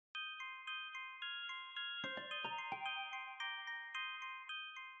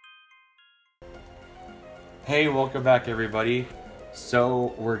Hey, welcome back everybody.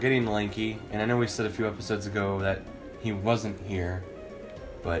 So, we're getting Lanky, and I know we said a few episodes ago that he wasn't here,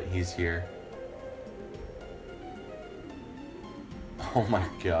 but he's here. Oh my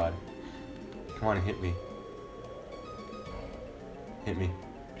god. Come on, hit me. Hit me.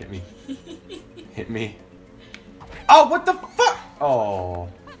 Hit me. Hit me. Oh, what the fuck? Oh.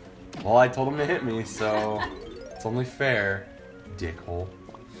 Well, I told him to hit me, so it's only fair, dickhole.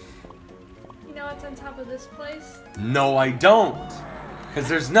 You know what's on top of this place? No, I don't! Because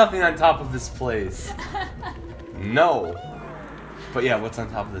there's nothing on top of this place. No. But yeah, what's on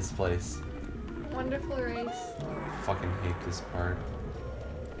top of this place? Wonderful race. Fucking hate this part.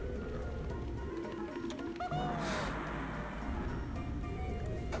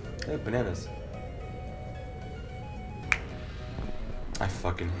 Hey, bananas. I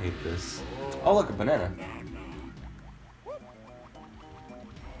fucking hate this. Oh, look, a banana.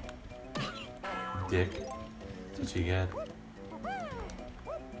 Dick. That's what you get.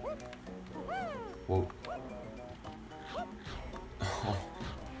 Whoa. Oh.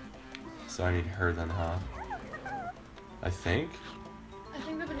 So I need her then, huh? I think? I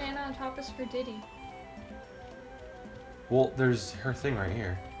think the banana on top is for Diddy. Well, there's her thing right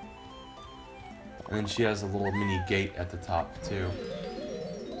here. And then she has a little mini gate at the top, too.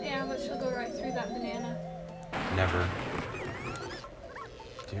 Yeah, but she'll go right through that banana. Never.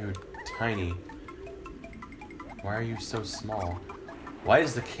 Dude, tiny. Why are you so small? Why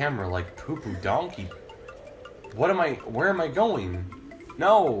is the camera like poo-poo donkey? What am I... Where am I going?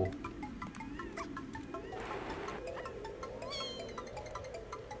 No!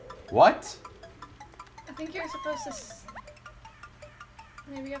 What? I think you're supposed to...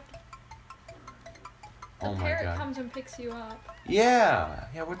 Maybe you have to... The Oh my parrot god. comes and picks you up. Yeah!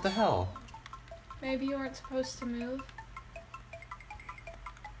 Yeah, what the hell? Maybe you weren't supposed to move.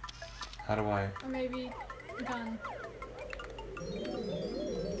 How do I... Or maybe... Gun.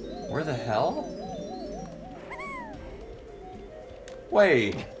 Where the hell?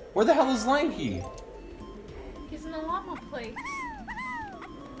 Wait, where the hell is Lanky? He's in the llama place.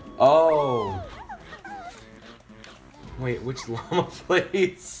 Oh. Wait, which llama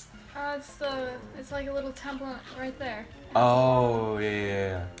place? It's like a little temple right there. Oh,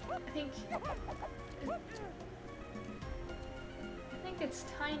 yeah. I think it's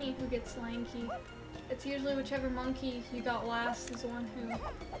Tiny who gets Lanky. It's usually whichever monkey you got last is the one who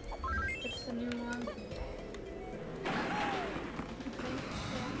gets the new one. I think,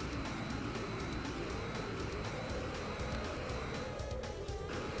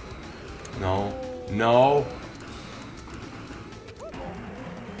 yeah. No. No.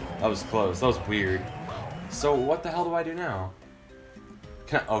 That was close. That was weird. So, what the hell do I do now?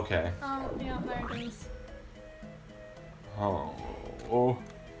 Can I... Okay. Oh, yeah, there it is. Oh. Oh,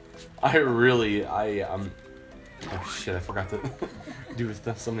 shit, I forgot to do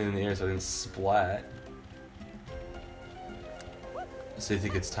something in the air so I didn't splat. So you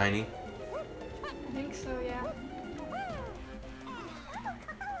think it's tiny? I think so, yeah.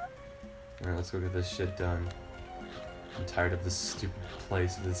 Alright, let's go get this shit done. I'm tired of this stupid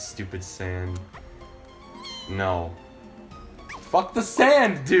place, this stupid sand. No. Fuck the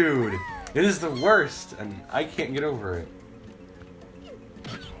sand, dude! It is the worst, and I can't get over it.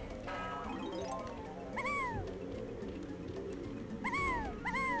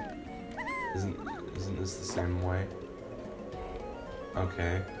 Isn't this the same way?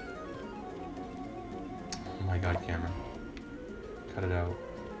 Okay. Oh my god, camera. Cut it out.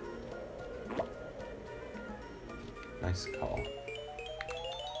 Nice call.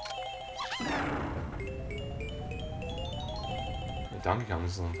 Yeah, Donkey Kong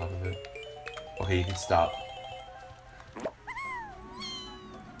is on top of it. Okay, you can stop. I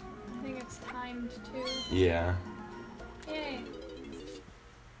think it's timed too. Yeah. Yay.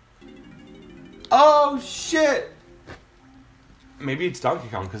 Oh shit! Maybe it's Donkey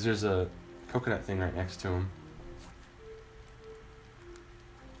Kong because there's a coconut thing right next to him.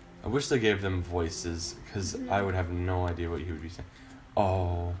 I wish they gave them voices because I would have no idea what he would be saying.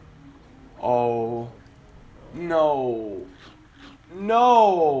 Oh. Oh. No.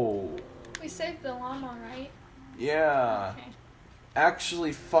 No. We saved the llama, right? Yeah. Okay.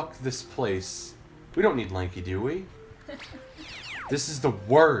 Actually, fuck this place. We don't need Lanky, do we? This is the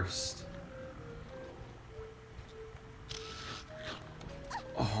worst.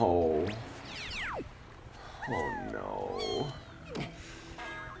 Oh. Oh no.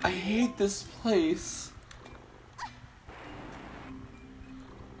 I hate this place.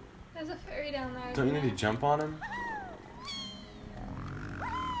 There's a fairy down there. Don't you need to jump on him?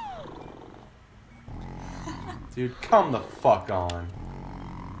 Dude, come the fuck on.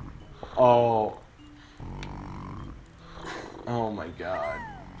 Oh. Oh my god.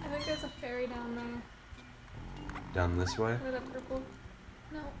 I think there's a fairy down there. Down this way? Where that purple?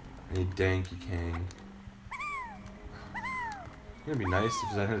 No. I need Danky Kang. It's gonna be nice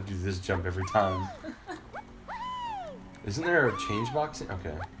if I had to do this jump every time. Isn't there a change box?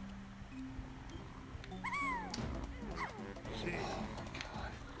 Okay.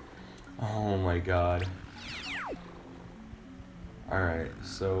 Oh my god. Alright,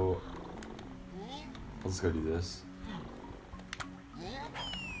 so let's go do this.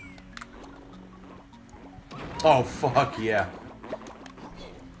 Oh fuck yeah.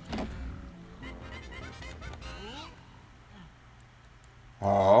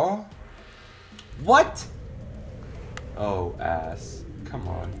 Oh? What? Oh, ass. Come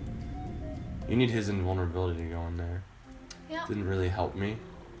on. You need his invulnerability to go in there. Yeah. Didn't really help me.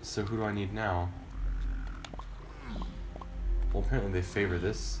 So who do I need now? Well, apparently they favor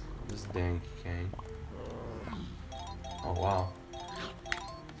this Danky Kang. Oh, wow.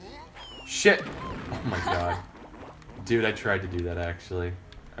 Shit! Oh my god. Dude, I tried to do that, actually.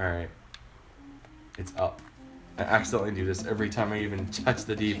 Alright. It's up. I accidentally do this every time I even touch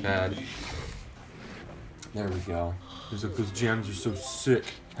the D-pad. There we go. He's like, those jams are so sick.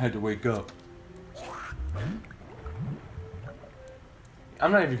 I had to wake up.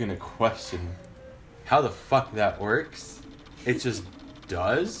 I'm not even gonna question how the fuck that works. It just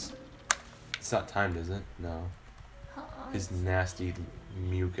does. It's not timed, is it? No. His nasty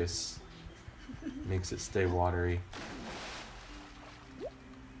mucus makes it stay watery.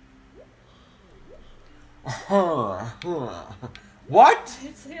 What?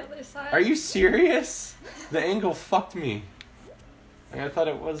 It's the other side. Are you serious? The angle fucked me. Like, I thought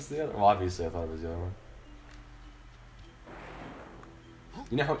it was the other. Well, obviously I thought it was the other one.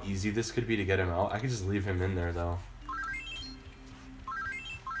 You know how easy this could be to get him out? I could just leave him in there, though.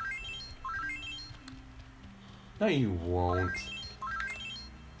 No, you won't.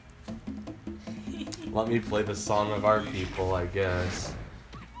 Let me play the song of our people, I guess.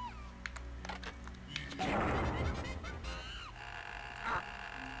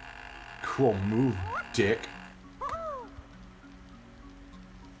 Cool move, dick.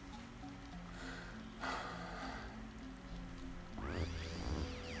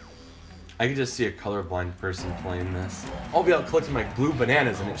 I can just see a colorblind person playing this. I'll be able to click to my blue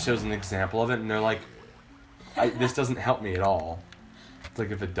bananas and it shows an example of it and they're like, this doesn't help me at all. It's like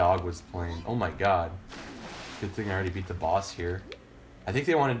if a dog was playing. Oh my god. Good thing I already beat the boss here. I think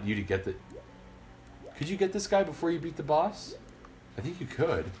they wanted you to get the... Could you get this guy before you beat the boss? I think you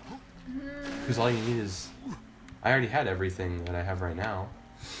could. Because all you need is... I already had everything that I have right now.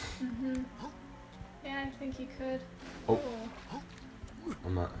 Yeah, I think you could. Oh.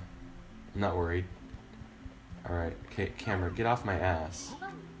 I'm not worried. Alright, okay, camera, get off my ass.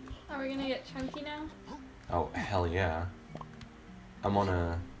 Are we gonna get chunky now? Oh, hell yeah. I'm on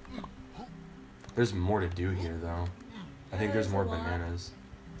a... There's more to do here, though. I think there's more bananas.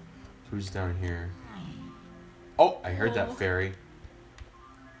 Who's down here? Oh, I heard that fairy.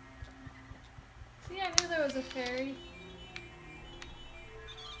 See, I knew there was a fairy.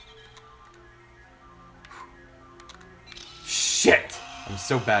 Shit! I'm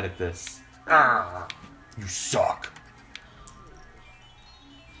so bad at this. You suck.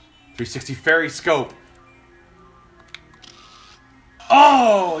 360 fairy scope.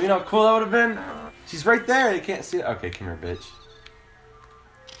 Oh, you know how cool that would have been? She's right there. You can't see it. Okay, come here, bitch.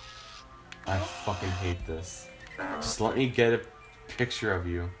 I fucking hate this. Just let me get a picture of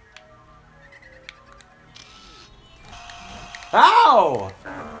you. Ow!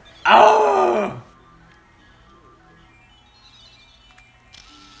 Oh!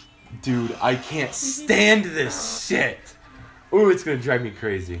 Dude, I can't stand this shit. Ooh, it's gonna drive me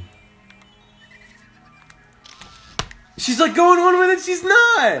crazy. She's like going one way that she's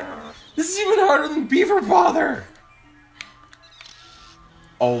not. This is even harder than Beaver Bother.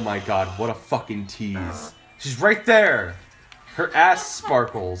 Oh my god, what a fucking tease. She's right there. Her ass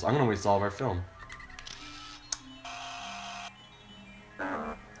sparkles. I'm gonna waste all of our film.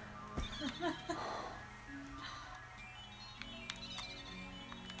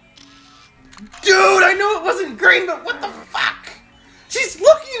 Dude, I know it wasn't green, but what the fuck? She's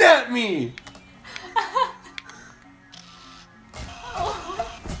looking at me!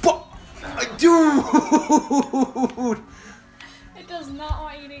 Dude! It does not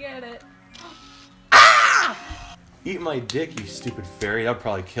want you to get it. Ah! Eat my dick, you stupid fairy. That would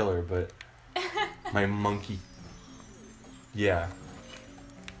probably kill her, but... My monkey... Yeah.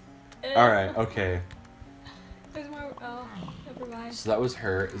 Alright, okay. There's more... Oh, never mind. So that was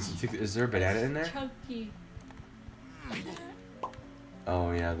her. Is there a banana in there? Chunky.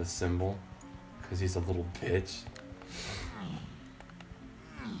 Oh yeah, the symbol. Because he's a little bitch.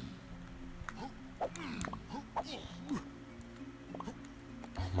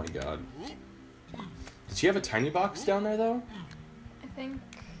 my god. Did she have a tiny box down there though? I think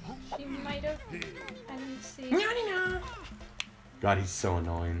she might have. I didn't see. God, he's so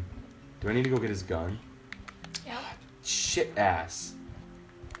annoying. Do I need to go get his gun? Yep. Shit ass.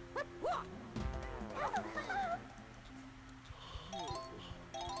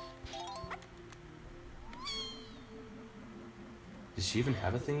 Does she even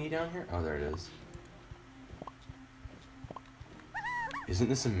have a thingy down here? Oh, there it is. Isn't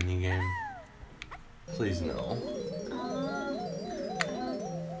this a minigame? Please no. I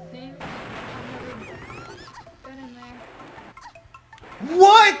don't think I've never been in there.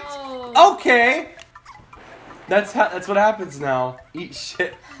 What? Oh. Okay. That's what happens now. Eat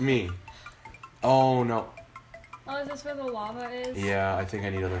shit, me. Oh no. Oh, is this where the lava is? Yeah, I think I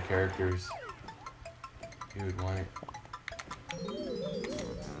need other characters. Dude, why?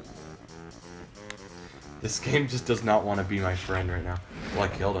 This game just does not want to be my friend right now. Well, I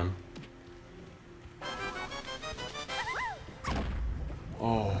killed him.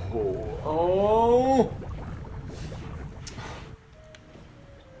 Oh.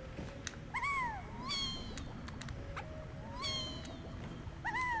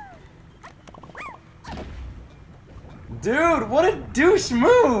 Dude, what a douche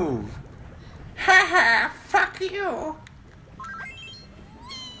move! Haha, fuck you!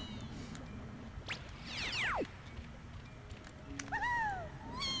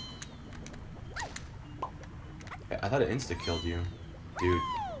 I thought it insta-killed you. Dude,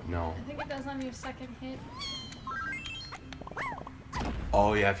 no. I think it does on your second hit.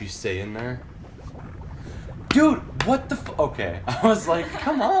 Oh yeah, if you stay in there. Dude, what the f- Okay, I was like,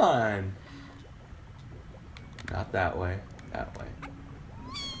 come on! Not that way, that way.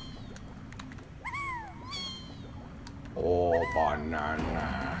 Oh,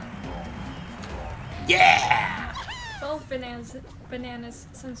 banana. Yeah! 12 bananas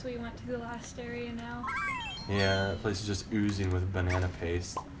since we went to the last area now. Yeah, that place is just oozing with banana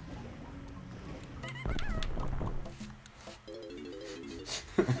paste.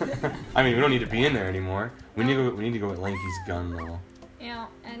 I mean, we don't need to be in there anymore. We need to go with Lanky's gun though. Yeah,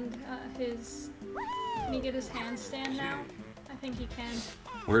 and his. Can he get his handstand now? I think he can.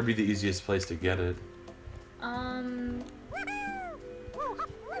 Where'd be the easiest place to get it?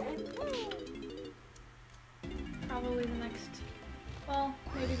 Probably the next. Well,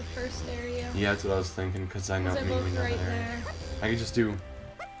 maybe the first area. Yeah, that's what I was thinking, because I know They're we both know right that area. there. I could just do.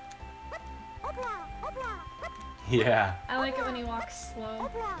 Yeah. I like it when he walks slow.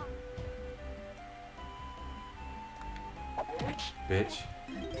 Bitch.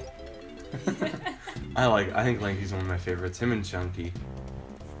 I think Lanky's one of my favorites. Him and Chunky.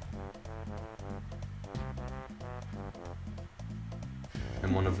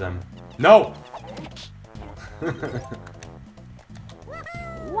 And one of them. No!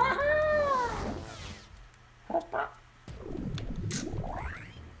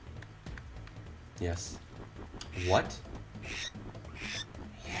 Yes. What?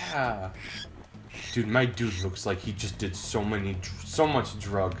 Yeah. Dude, my dude looks like he just did so much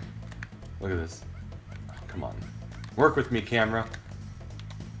drug. Look at this. Come on. Work with me, camera.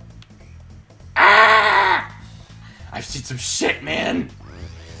 Ah! I've seen some shit, man!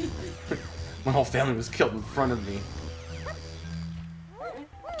 My whole family was killed in front of me.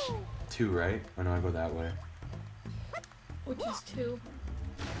 2, right? Or no, I go that way. Which is 2.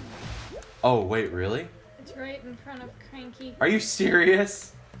 Oh, wait, really? It's right in front of Cranky. Are you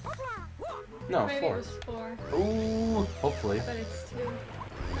serious? No, Maybe 4. it was 4. Ooh, hopefully. But it's 2. No.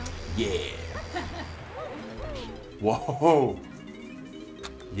 Yeah. Whoa.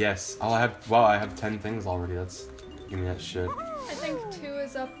 Yes. I have 10 things already. That's give me that shit. I think 2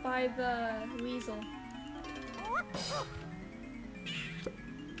 is up by the weasel.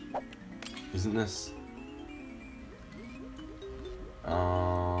 Isn't this?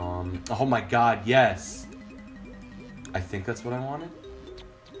 Oh my god, yes. I think that's what I wanted.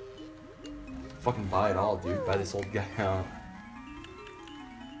 Fucking buy it all, dude. Buy this old guy out.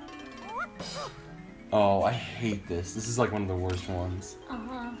 Oh, I hate this. This is like one of the worst ones.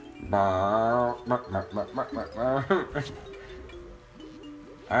 Alright,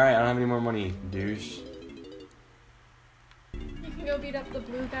 I don't have any more money, douche. You can go beat up the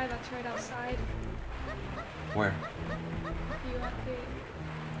blue guy that's right outside. Where? You want the...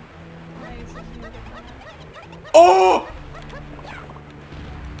 Oh!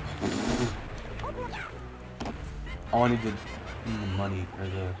 Oh, I need the money, or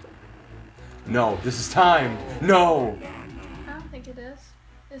the... No, this is timed! No! I don't think it is.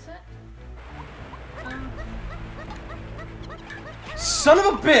 Is it? Son of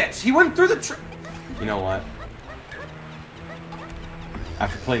a bitch! He went through the You know what?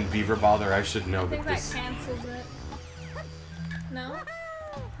 After playing Beaver Bother, I should know I think that that this... cancels it. No?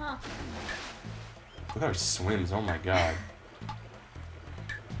 Huh. Look how he swims, oh my god.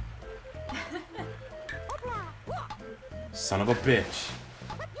 Son of a bitch.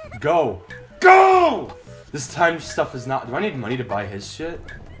 Go! Go! This time stuff is not... Do I need money to buy his shit?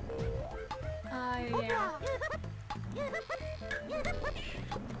 Yeah.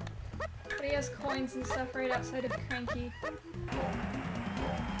 But he has coins and stuff right outside of Cranky.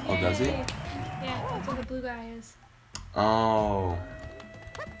 Oh, does he? Yay! Yeah, that's where the blue guy is. Oh.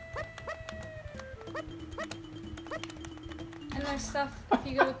 And there's stuff if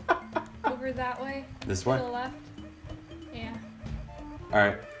you go over that way. This To way? the left. Yeah.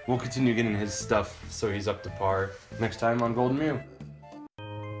 Alright, we'll continue getting his stuff so he's up to par next time on Golden Mew.